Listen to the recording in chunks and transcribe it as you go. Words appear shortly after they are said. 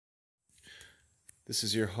This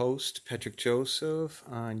is your host, Patrick Joseph,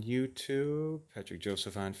 on YouTube, Patrick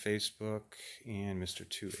Joseph on Facebook, and Mr.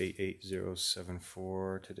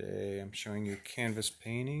 288074. Today I'm showing you canvas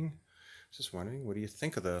painting. Just wondering, what do you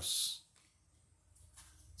think of this?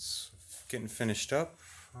 It's getting finished up.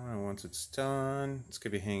 Once it's done, it's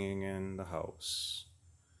going to be hanging in the house.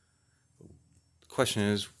 The question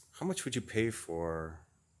is, how much would you pay for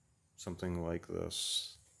something like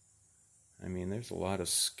this? I mean, there's a lot of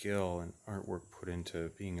skill and artwork put into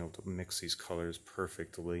being able to mix these colors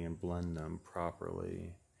perfectly and blend them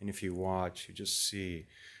properly. And if you watch, you just see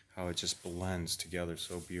how it just blends together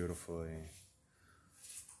so beautifully.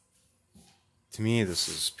 To me, this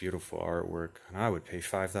is beautiful artwork, and I would pay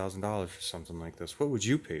 $5,000 for something like this. What would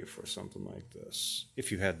you pay for something like this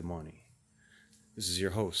if you had the money? This is your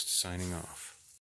host signing off.